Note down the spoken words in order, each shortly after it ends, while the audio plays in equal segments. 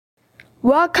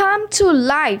Welcome to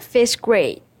Life is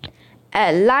Great.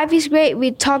 At Life is Great, we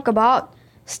talk about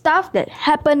stuff that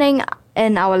happening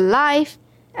in our life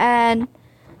and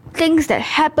things that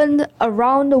happen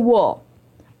around the world.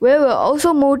 We will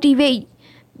also motivate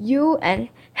you and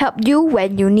help you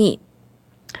when you need.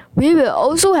 We will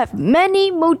also have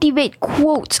many motivate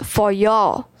quotes for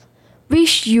y'all.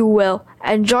 Wish you will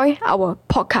enjoy our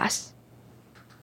podcast.